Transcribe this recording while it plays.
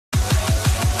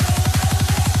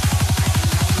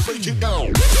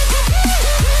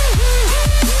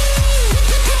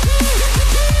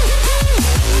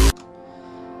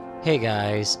Hey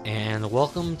guys, and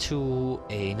welcome to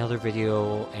another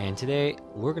video, and today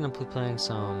we're gonna be playing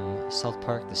some South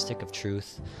Park: The Stick of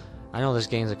Truth. I know this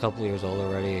game's a couple years old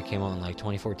already. It came out in like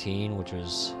 2014, which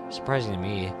was surprising to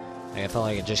me. Like, I felt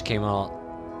like it just came out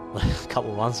like a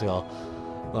couple months ago.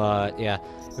 But yeah,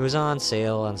 it was on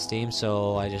sale on Steam,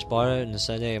 so I just bought it and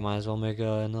decided, hey, I might as well make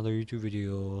another YouTube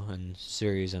video and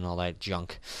series and all that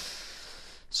junk.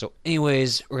 So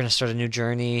anyways, we're gonna start a new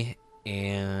journey,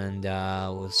 and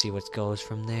we'll see what goes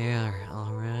from there.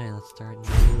 Alright, let's start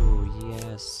new.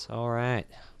 Yes, alright.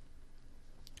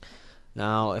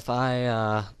 Now, if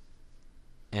I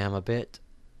am a bit...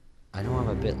 I know I'm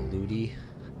a bit looty.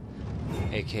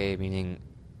 aka meaning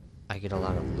I get a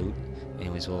lot of loot.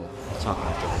 Anyways, we'll talk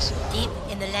after this. Deep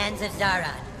in the lands of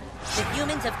Zaron, the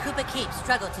humans of Koopa Keep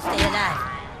struggle to stay alive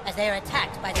as they are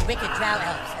attacked by the wicked drow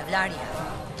elves of Larnia.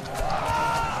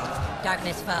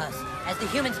 Darkness falls as the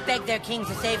humans beg their king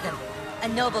to save them, a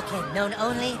noble king known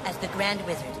only as the Grand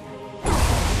Wizard.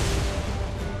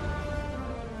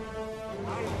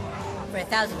 For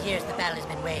 1,000 years, the battle has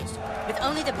been waged, with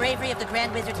only the bravery of the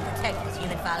Grand Wizard to protect his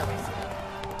human followers.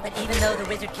 But even though the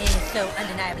Wizard King is so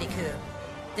undeniably cool,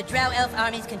 the drow elf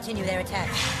armies continue their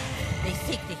attacks. They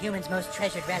seek the humans' most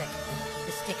treasured relic,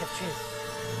 the Stick of Truth.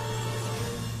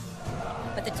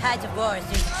 But the tides of war are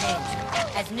soon to change,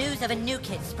 as news of a new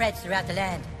kid spreads throughout the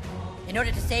land. In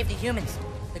order to save the humans,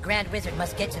 the Grand Wizard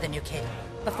must get to the new kid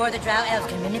before the drow elves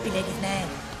can manipulate his mind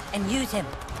and use him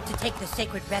to take the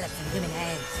sacred relic from human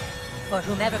hands. For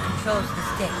whomever controls the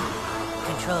stick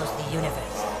controls the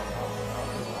universe.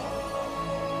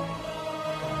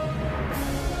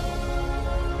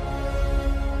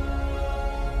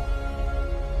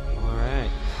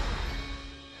 Alright.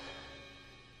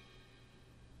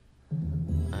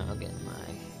 I'll get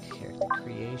my character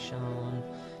creation.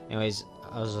 Anyways,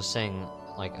 I was just saying,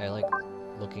 like, I like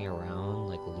looking around,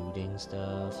 like looting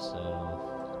stuff, so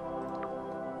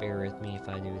bear with me if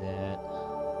I do that.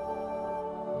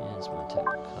 Yeah, it's my type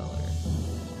of color.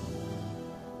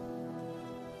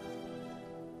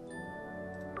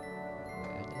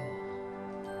 Red.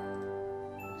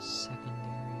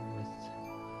 Secondary with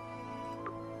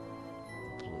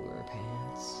bluer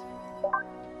pants.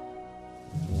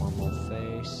 Normal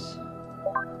face.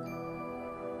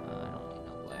 I don't need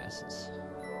no glasses.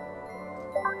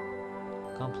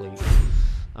 Complete.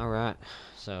 Alright,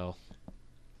 so.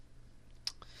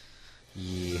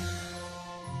 Yeah.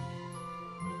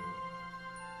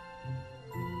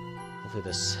 Hopefully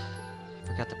this... I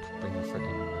forgot to bring a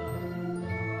freaking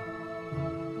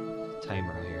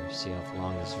timer out here. See how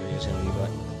long this video is gonna be,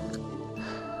 but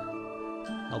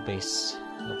I'll base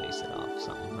it off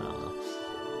something. I don't know.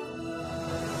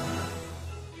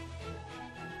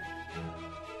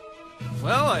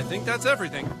 Well, I think that's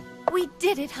everything. We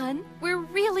did it, hun. We're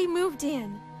really moved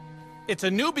in. It's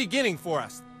a new beginning for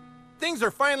us. Things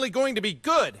are finally going to be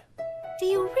good. Do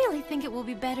you really think it will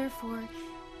be better for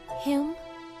him?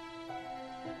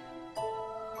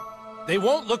 They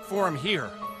won't look for him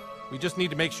here. We just need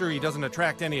to make sure he doesn't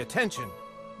attract any attention.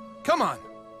 Come on,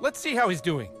 let's see how he's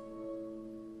doing.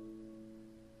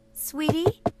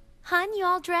 Sweetie? Hun, you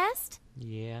all dressed?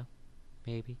 Yeah,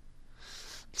 maybe.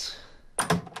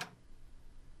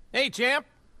 Hey, champ.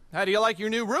 How do you like your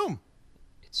new room?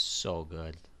 It's so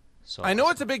good. So I know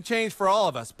awesome. it's a big change for all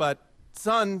of us, but,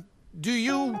 son, do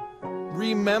you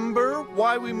remember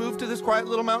why we moved to this quiet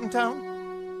little mountain town?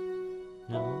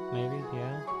 No, maybe,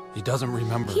 yeah. He doesn't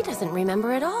remember. He doesn't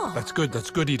remember at all. That's good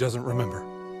he doesn't remember.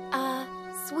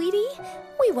 Sweetie,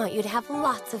 we want you to have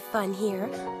lots of fun here.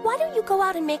 Why don't you go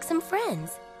out and make some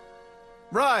friends?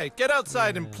 Right, get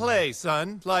outside and play,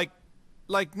 son. Like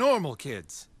normal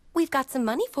kids. We've got some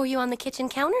money for you on the kitchen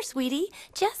counter, sweetie.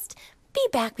 Just be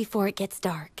back before it gets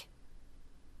dark.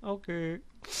 Okay.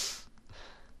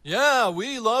 Yeah,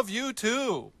 we love you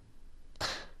too.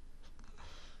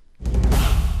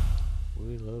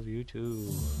 We love you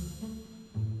too.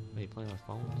 Are you playing on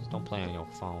phones? Don't play on your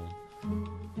phone.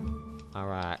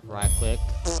 Alright, right click.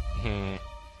 You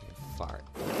fart.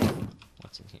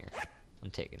 What's in here?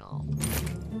 I'm taking all.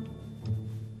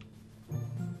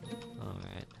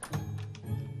 Alright.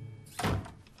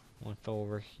 What's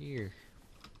over here?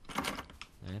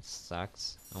 That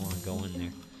sucks. I want to go in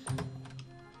there.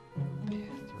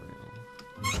 Bathroom.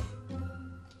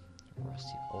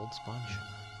 Rusty old sponge.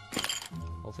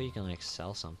 Hopefully you can like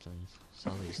sell something.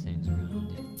 Sell these things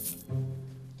around.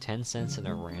 10 cents in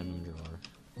a random drawer.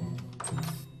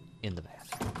 In the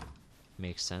bathroom.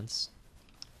 Makes sense.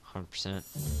 100%.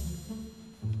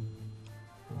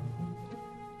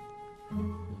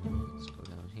 Let's go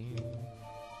down here.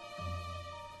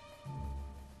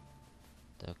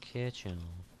 The kitchen.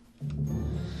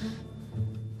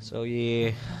 So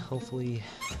yeah, hopefully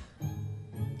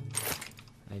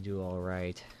I do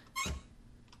alright.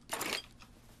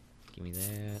 Give me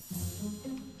that.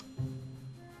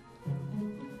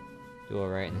 Do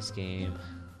alright in this game.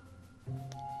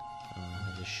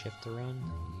 I just shift to run?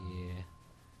 Yeah.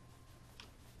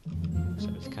 So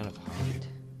it's kind of hard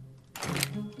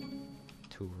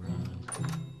to run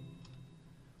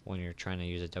when you're trying to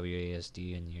use a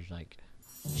WASD and you're like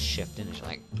shifting, it's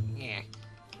like, yeah.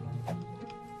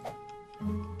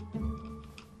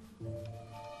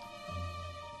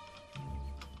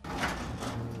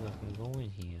 I can go in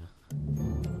here.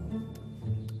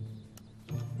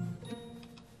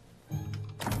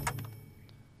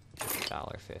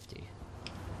 $1.50.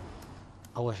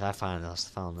 I wish I found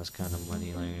this kind of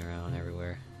money laying around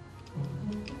everywhere.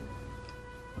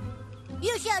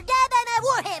 You shall die by my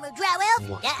warhammer, Drow Elf!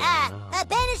 What's going on? I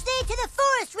banish thee to the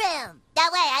forest realm!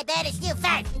 That way I banish you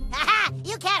first! Aha!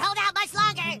 You can't hold out much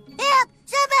longer! Help!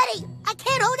 Somebody! I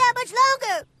can't hold out much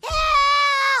longer!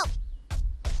 Help!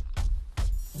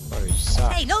 Oh, you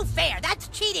suck. Hey, no fair! That's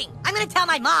cheating! I'm gonna tell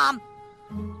my mom!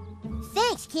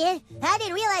 Thanks, kid. I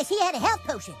didn't realize he had a health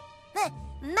potion.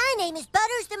 My name is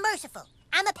Butters the Merciful.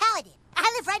 I'm a paladin.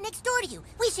 I live right next door to you.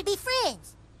 We should be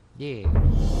friends. Yeah.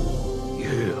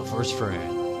 Yeah, first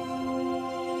friend.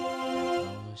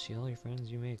 See all your friends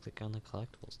you make, click on the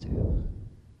collectibles tab.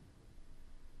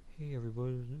 Hey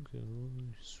everybody,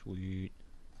 sweet.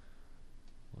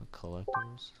 What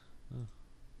collectibles? Oh,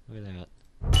 look at that.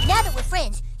 Now that we're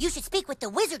friends, you should speak with the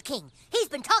Wizard King. He's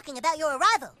been talking about your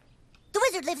arrival. The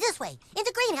wizard lives this way, in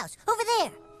the greenhouse, over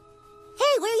there.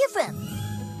 Hey, where are you from?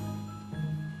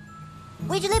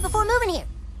 Where'd you live before moving here?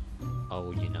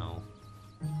 Oh, you know.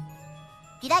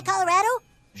 You like Colorado?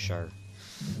 Sure.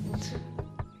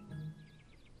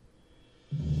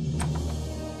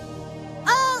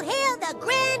 All hail the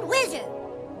Grand Wizard!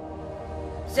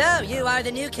 So, you are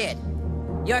the new kid.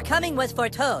 Your coming was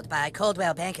foretold by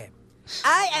Coldwell Banker.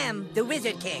 I am the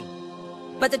Wizard King.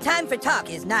 But the time for talk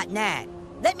is not now.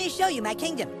 Let me show you my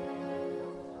kingdom.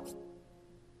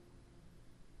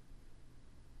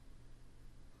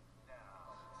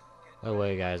 By the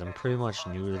way, guys, I'm pretty much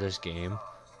new to this game.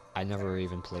 I never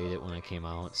even played it when it came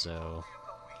out, so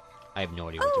I have no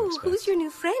idea what to expect. Who's your new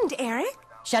friend, Eric?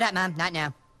 Shut up, Mom. Not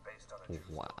now.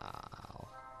 Wow.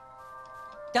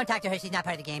 Don't talk to her. She's not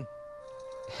part of the game.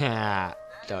 Ha!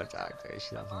 Don't talk to her.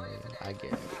 She's not funny. I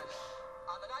get it.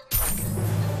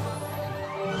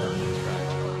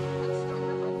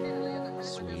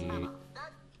 Sweet.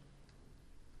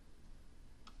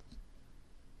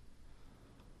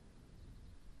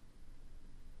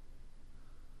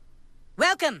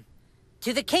 Welcome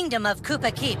to the kingdom of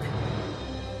Koopa Keep.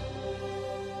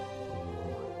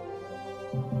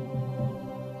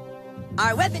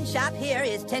 Our weapon shop here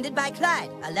is tended by Clyde,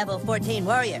 a level 14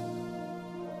 warrior.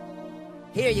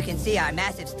 Here you can see our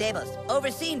massive stables,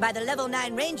 overseen by the level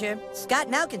 9 ranger, Scott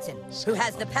Malkinson, who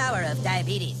has the power of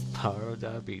diabetes. Power of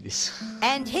diabetes.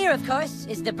 And here, of course,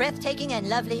 is the breathtaking and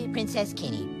lovely Princess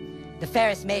Kenny, the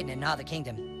fairest maiden in all the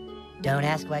kingdom. Don't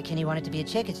ask why Kenny wanted to be a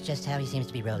chick, it's just how he seems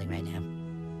to be rolling right now.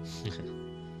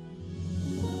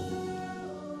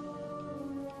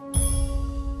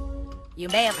 You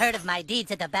may have heard of my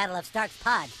deeds at the Battle of Stark's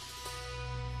Pod.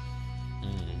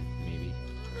 Maybe.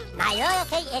 My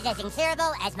loyalty is as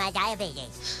incurable as my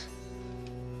diabetes.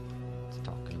 It's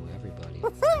talking to everybody.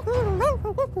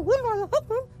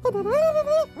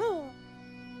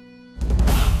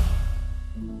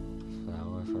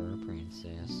 Flower for a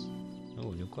princess.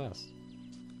 Oh, new quest.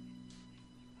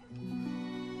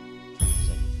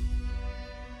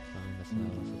 Find the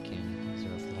flower for Kenny. Is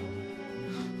there a flower?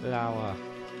 Flower.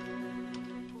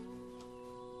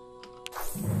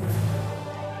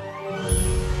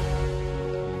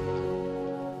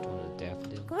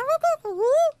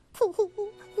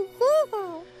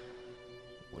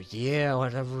 Well, yeah,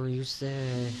 whatever you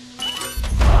say.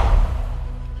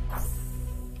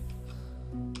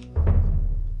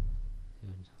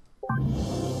 Three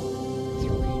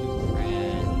new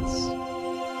friends.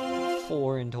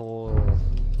 4 in total.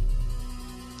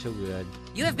 Too good.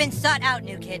 You have been sought out,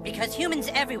 new kid, because humans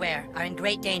everywhere are in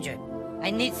great danger. I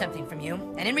need something from you,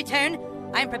 and in return,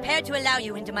 I am prepared to allow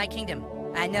you into my kingdom.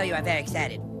 I know you are very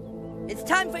excited. It's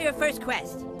time for your first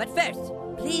quest, but first,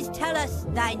 please tell us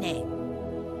thy name.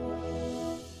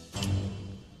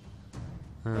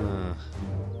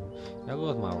 I'll go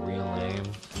with my real name.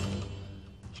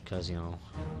 Because, you know,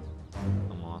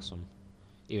 I'm awesome.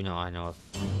 Even though I know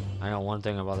one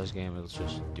thing about this game, it's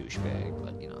just douchebag,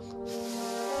 but, you know.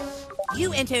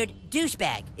 You entered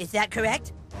douchebag, is that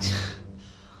correct?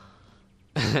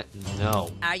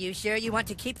 No. Are you sure you want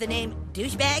to keep the name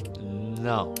douchebag?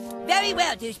 No. Very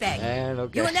well, douchebag. And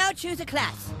okay. You will now choose a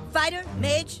class. Fighter,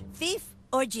 mage, thief,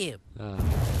 or Jew. A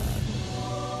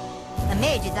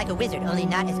mage is like a wizard, only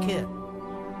not as cool.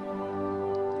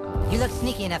 You look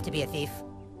sneaky enough to be a thief.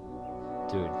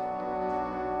 Dude.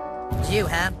 Jew,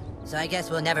 huh? So I guess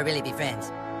we'll never really be friends.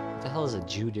 What the hell is a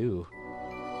Jew do?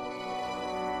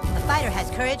 A fighter has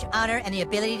courage, honor, and the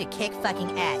ability to kick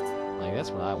fucking ass. Like,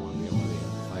 that's what I want to be. I want to be a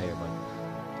fighter, but...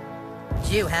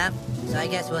 Jew, huh? So I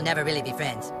guess we'll never really be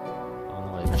friends. I don't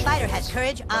know what A Jew fighter is. has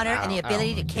courage, honor, and the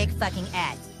ability to kick fucking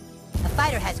ass. A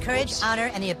fighter has courage, honor,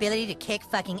 and the ability to kick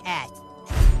fucking ass.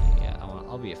 Yeah,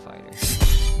 I'll be a fighter.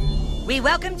 We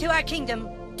welcome to our kingdom,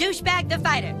 Douchebag the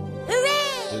Fighter.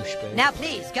 Hooray! Douchebag. Now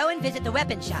please, go and visit the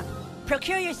weapon shop.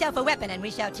 Procure yourself a weapon and we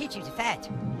shall teach you to fight.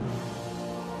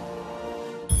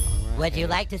 Would you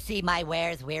like to see my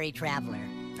wares, weary traveler?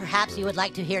 Perhaps you would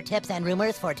like to hear tips and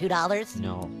rumors for $2?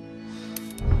 No.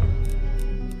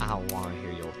 I don't want to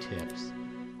hear your tips.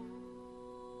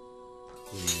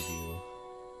 Preview.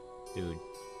 Dude.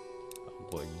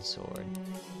 A wooden sword.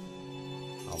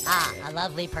 I'll buy it. A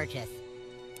lovely purchase.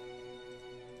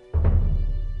 I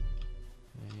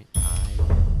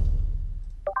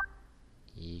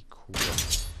equip.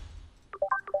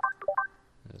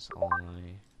 That's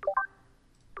only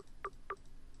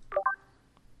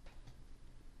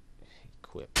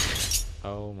equip.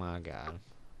 Oh my god.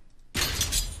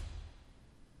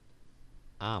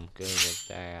 I'm good with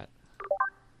that.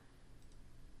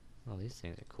 Oh, these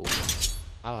things are cool.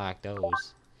 I like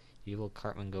those. Evil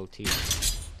Cartman goatee.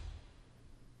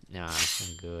 Nah,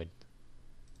 I'm good.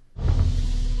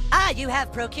 You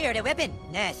have procured a weapon.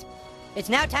 Nice. It's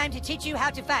now time to teach you how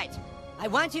to fight. I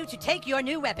want you to take your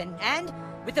new weapon and,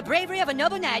 with the bravery of a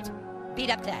noble knight, beat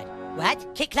up Clyde.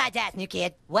 What? Kick Clyde's ass, new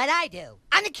kid. What'd I do?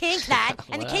 I'm the king, Clyde,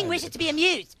 and the king wishes to be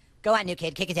amused. Go on, new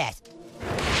kid, kick his ass.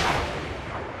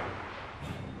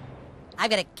 I'm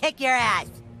gonna kick your ass.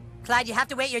 Clyde, you have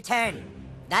to wait your turn.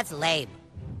 That's lame.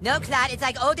 No, Clyde, it's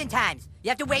like olden times. You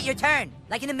have to wait your turn,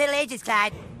 like in the Middle Ages,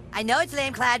 Clyde. I know it's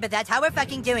lame, Clyde, but that's how we're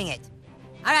fucking doing it.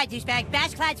 All right, douchebag,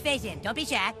 bash Clyde's face in. Don't be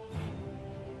shy.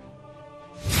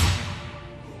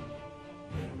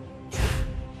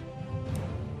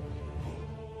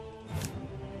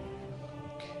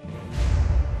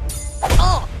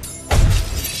 Oh!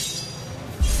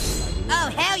 Oh,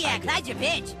 hell yeah, Clyde's your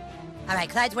bitch. All right,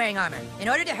 Clyde's wearing armor. In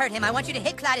order to hurt him, I want you to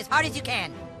hit Clyde as hard as you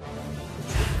can.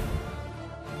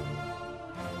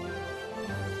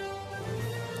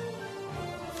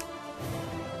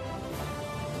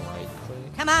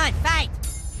 Come on, fight!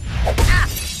 Ah!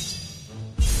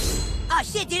 Oh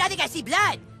shit, dude, I think I see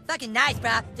blood! Fucking nice,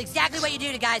 bro. It's exactly what you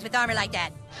do to guys with armor like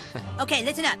that. Okay,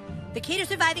 listen up. The key to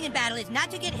surviving in battle is not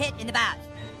to get hit in the bows.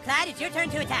 Clyde, it's your turn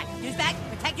to attack. Douchebag,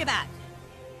 protect your bows.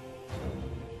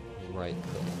 Right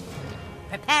click.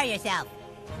 Prepare yourself.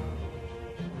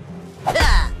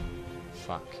 Ugh.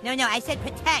 Fuck. No, I said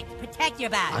protect. Protect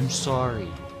your bows. I'm sorry.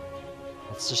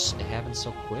 It's just, it happened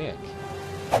so quick.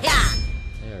 Yeah!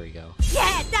 There we go.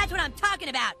 Yes, that's what I'm talking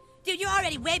about! Dude, you're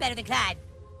already way better than Clyde.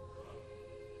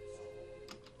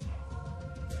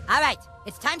 Alright,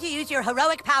 it's time to use your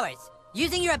heroic powers.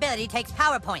 Using your ability takes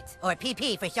power points, or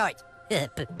PP for short.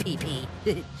 PP.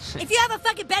 If you have a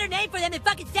fucking better name for them, then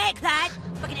fucking say it, Clyde!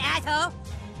 Fucking asshole!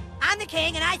 I'm the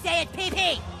king, and I say it's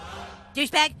PP!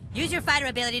 Douchebag, use your fighter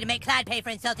ability to make Clyde pay for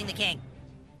insulting the king.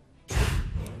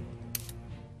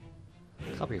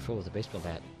 Cover your foe with a baseball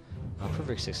bat.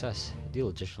 Perfect success. Deal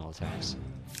additional attacks.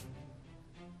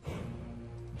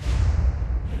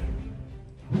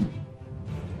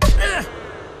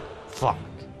 Fuck.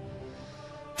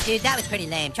 Dude, that was pretty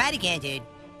lame. Try it again, dude.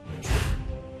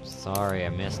 Sorry, I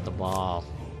missed the ball.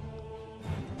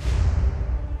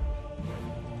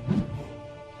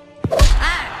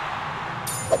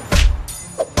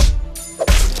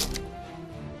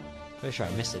 Pretty sure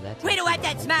I missed it that time. Way to wipe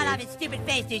that smile off his stupid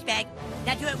face, douchebag.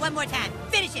 Now do it one more time.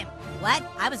 Finish him. What?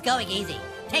 I was going easy.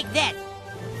 Take this.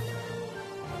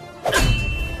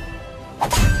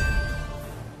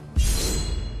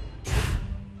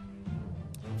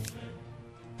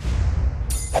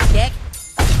 Kick.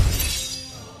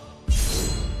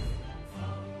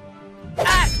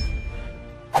 Ah!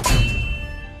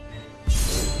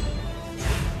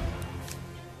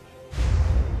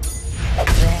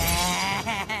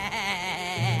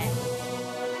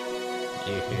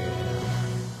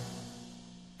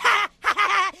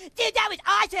 Dude, that was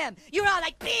awesome! You were all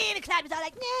like, beam, and Clyde was all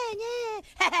like, nah.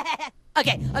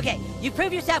 Okay, you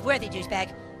prove yourself worthy,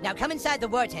 douchebag. Now come inside the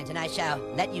war tent and I shall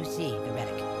let you see the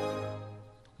relic.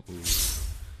 Ooh.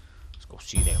 Let's go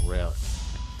see that relic.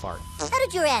 Fart. How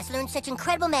did your ass learn such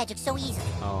incredible magic so easily?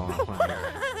 Oh,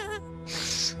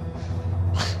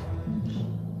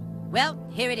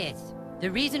 Here it is. The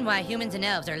reason why humans and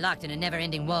elves are locked in a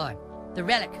never-ending war. The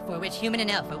relic for which human and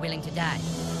elf are willing to die.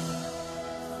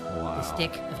 Wow. The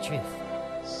Stick of Truth.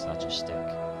 Such a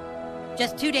stick.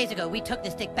 Just 2 days ago, we took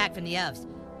the stick back from the elves.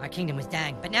 Our kingdom was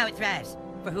dying, but now it thrives.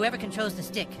 For whoever controls the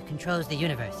stick controls the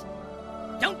universe.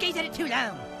 Don't gaze at it too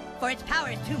long, for its power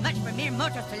is too much for mere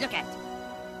mortals to look at.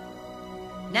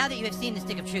 Now that you have seen the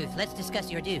Stick of Truth, let's discuss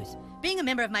your dues. Being a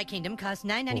member of my kingdom costs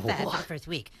 $9.95 for the first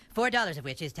week, $4 of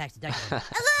which is tax deductible.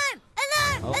 Alarm!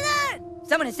 Alarm! Oh. Alarm!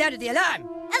 Someone has sounded the alarm!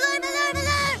 Alarm! Alarm!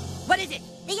 Alarm! What is it?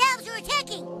 The elves are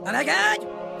attacking! Oh my god!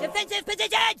 Defensive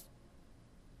positions!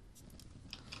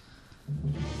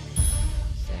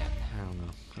 Sad. I don't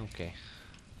know. Okay.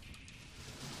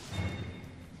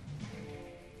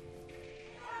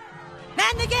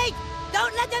 Man the gate!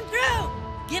 Don't let them through!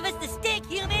 Give us the stick,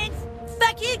 humans!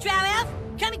 Fuck you, Drow Elf!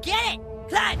 Come and get it!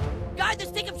 Clyde, guard the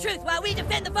Stick of Truth while we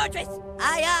defend the fortress!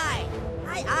 Aye, aye!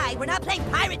 Aye, aye! We're not playing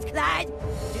pirates, Clyde!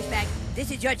 Douchebag,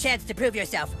 this is your chance to prove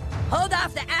yourself. Hold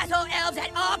off the asshole elves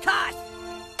at all costs!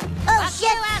 Oh, Fuck shit!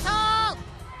 you, asshole!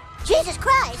 Jesus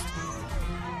Christ!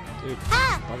 Dude.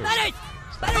 Ah! Butters.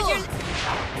 Butters! Butters, you're...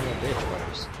 Yeah, bitch,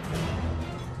 Butters.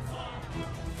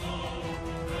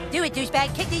 Do it,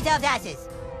 douchebag! Kick these elves' asses!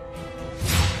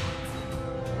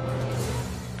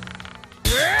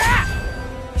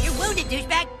 You're wounded,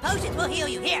 douchebag! Potions will heal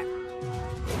you, here!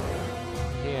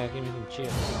 Yeah, give me some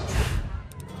chips.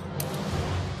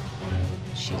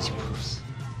 Cheesy proofs.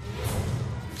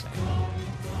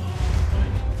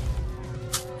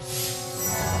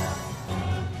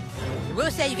 The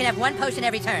rules say you can have 1 potion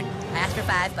every turn. I asked for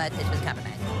 5, but this was a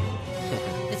compromise.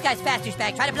 This guy's fast,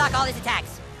 douchebag. Try to block all his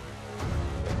attacks.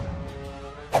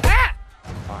 Ah!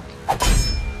 Fuck.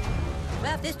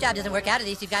 Well, if this job doesn't work out, at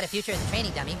least you've got a future as a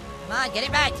training dummy. Come on, get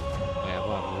it right. I have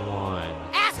one.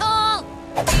 Asshole!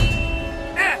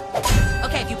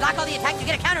 Okay, if you block all the attacks, you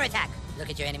get a counterattack. Look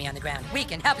at your enemy on the ground.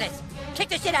 Weak and helpless. Kick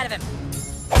the shit out of him.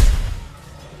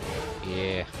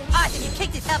 Yeah. Awesome, you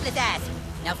kicked his helpless ass.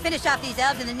 Now finish off these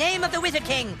elves in the name of the Wizard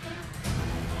King.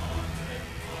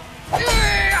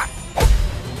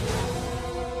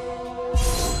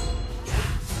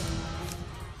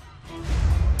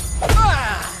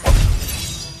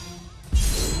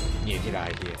 Yeah, get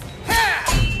out of here.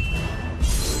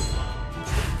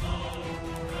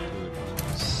 Dude,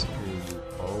 screw you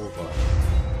over.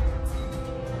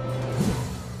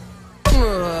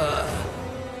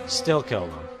 Still killed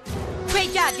him.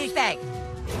 Great job, douchebag.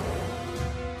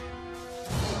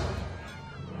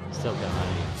 Still killed him.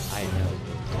 I know.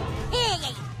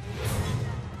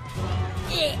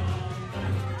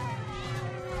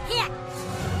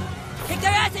 Kick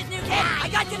their asses, new kid! I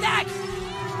got your back!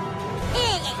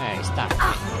 Hey, stop.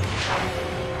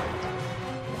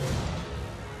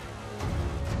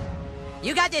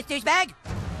 You got this, douchebag!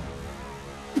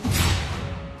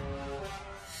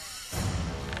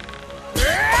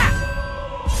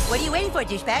 What are you waiting for,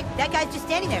 douchebag? That guy's just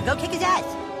standing there. Go kick his ass.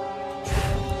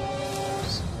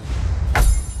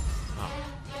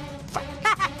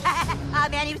 Oh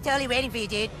man, he was totally waiting for you,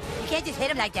 dude. You can't just hit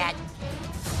him like that.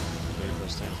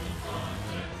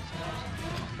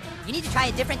 You need to try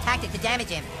a different tactic to damage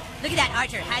him. Look at that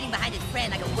archer hiding behind his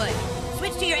friend like a wood.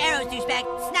 Switch to your arrows, douchebag.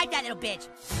 Snipe that little bitch.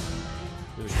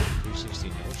 Dude, 360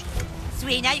 notion.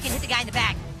 Sweet, now you can hit the guy in the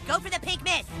back. Go for the pink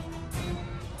mist.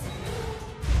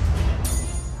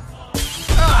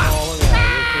 Oh, look at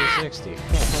that. You're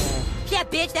 360. Yeah,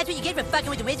 bitch, that's what you get for fucking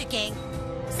with the Wizard King.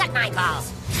 Suck my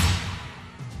balls.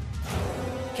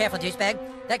 Careful, douchebag.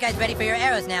 That guy's ready for your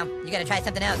arrows now. You gotta try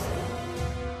something else.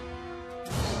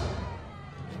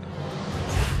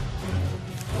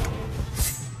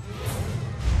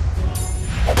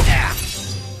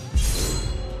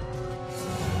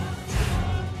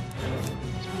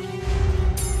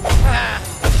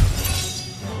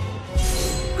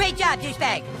 Great job,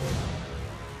 douchebag.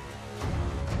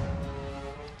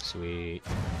 Sweet.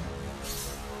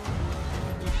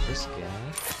 This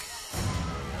guy.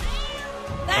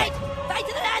 Fight! Fight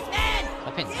to the last man!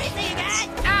 Up in. Seriously, you guys!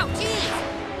 Ow, jeez!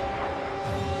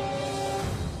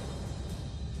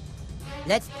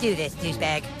 Let's do this,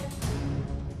 douchebag.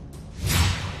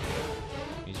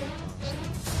 He's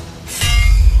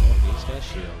got a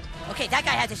shield. Okay, that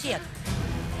guy has a shield.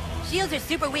 Shields are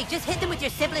super weak. Just hit them with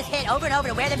your simplest hit over and over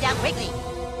to wear them down quickly.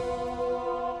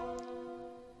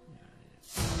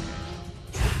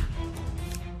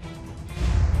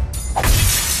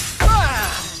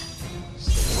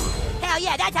 Hell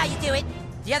yeah, that's how you do it.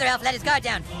 The other elf let his guard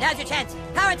down. Now's your chance.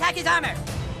 Power attack his armor.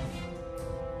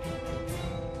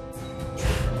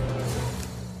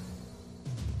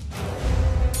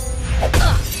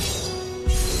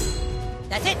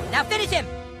 That's it. Now finish him.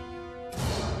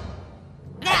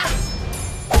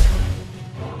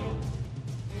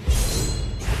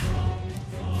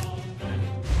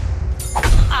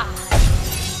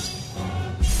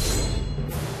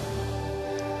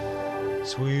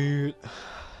 Sweet. Let's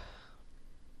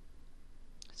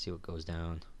see what goes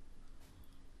down.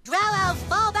 Drow elves,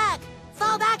 fall back!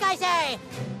 Fall back, I say!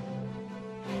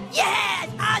 Yes!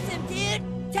 Awesome, dude!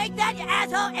 Take that, you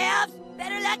asshole elves!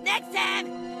 Better luck next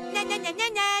time! Na na na na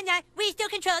na na! We still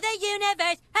control the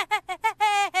universe!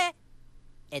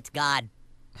 It's gone.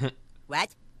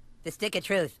 What? The stick of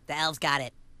truth. The elves got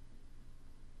it.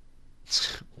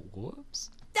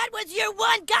 Whoops. That was your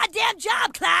one goddamn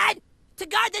job, Clyde! To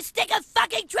guard the stick of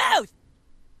fucking truth!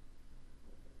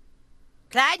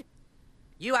 Clyde,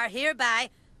 you are hereby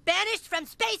banished from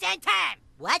space and time!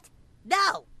 What?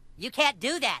 No! You can't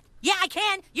do that. Yeah, I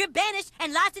can! You're banished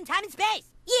and lost in time and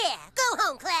space! Yeah, go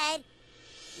home, Clyde.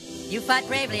 You fought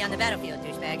bravely on the battlefield,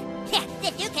 douchebag. Yeah,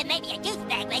 if you can make me a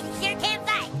douchebag, like you sure can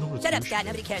fight. Shut up, Scott.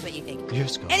 Nobody cares what you think.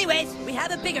 Yes, Scott. Anyways, we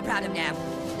have a bigger problem now.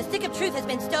 The stick of truth has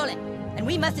been stolen, and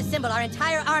we must assemble our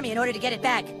entire army in order to get it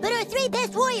back. But our 3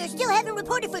 best warriors still haven't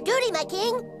reported for duty, my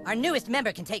king. Our newest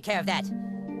member can take care of that.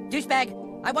 Douchebag,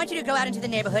 I want you to go out into the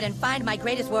neighborhood and find my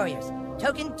greatest warriors,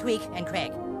 Token, Tweak, and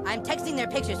Craig. I'm texting their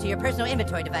pictures to your personal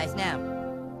inventory device now.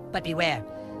 But beware.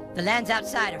 The lands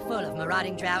outside are full of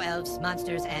marauding drow elves,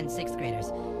 monsters, and 6th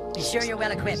graders. Be sure you're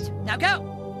well equipped. Now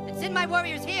go! And send my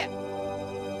warriors here!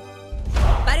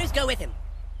 Fighters, go with him.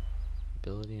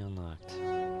 Ability unlocked.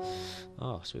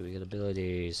 Oh, sweet, we get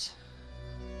abilities.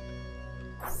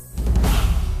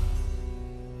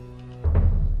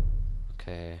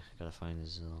 Okay, gotta find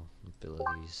his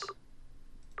abilities.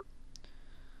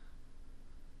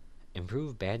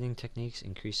 Improve batting techniques,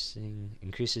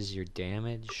 increases your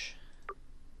damage.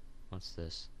 What's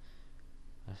this?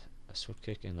 A swift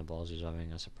kick and the balls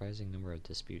resolving a surprising number of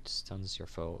disputes. Stuns your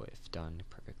foe if done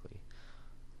perfectly.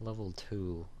 Level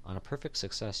 2. On a perfect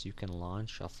success, you can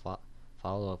launch a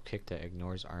follow-up kick that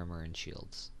ignores armor and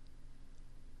shields.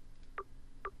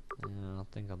 I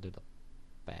don't think I'll do the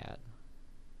bat.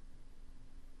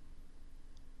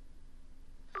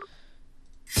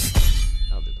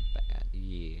 I'll do the bat,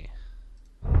 yeah.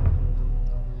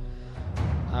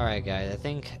 Alright guys, I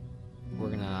think we're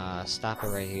gonna stop it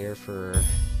right here for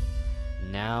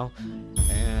now,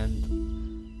 and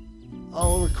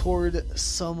I'll record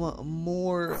some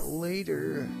more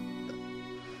later,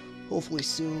 hopefully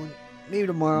soon, maybe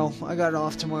tomorrow. I got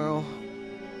off tomorrow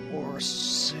or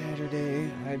Saturday,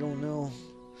 I don't know.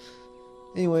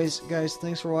 Anyways guys,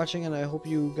 thanks for watching, and I hope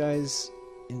you guys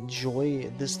enjoy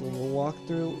this little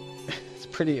walkthrough. It's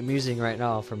pretty amusing right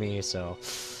now for me, so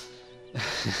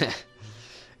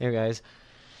here guys.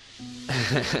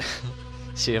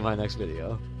 See you in my next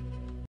video.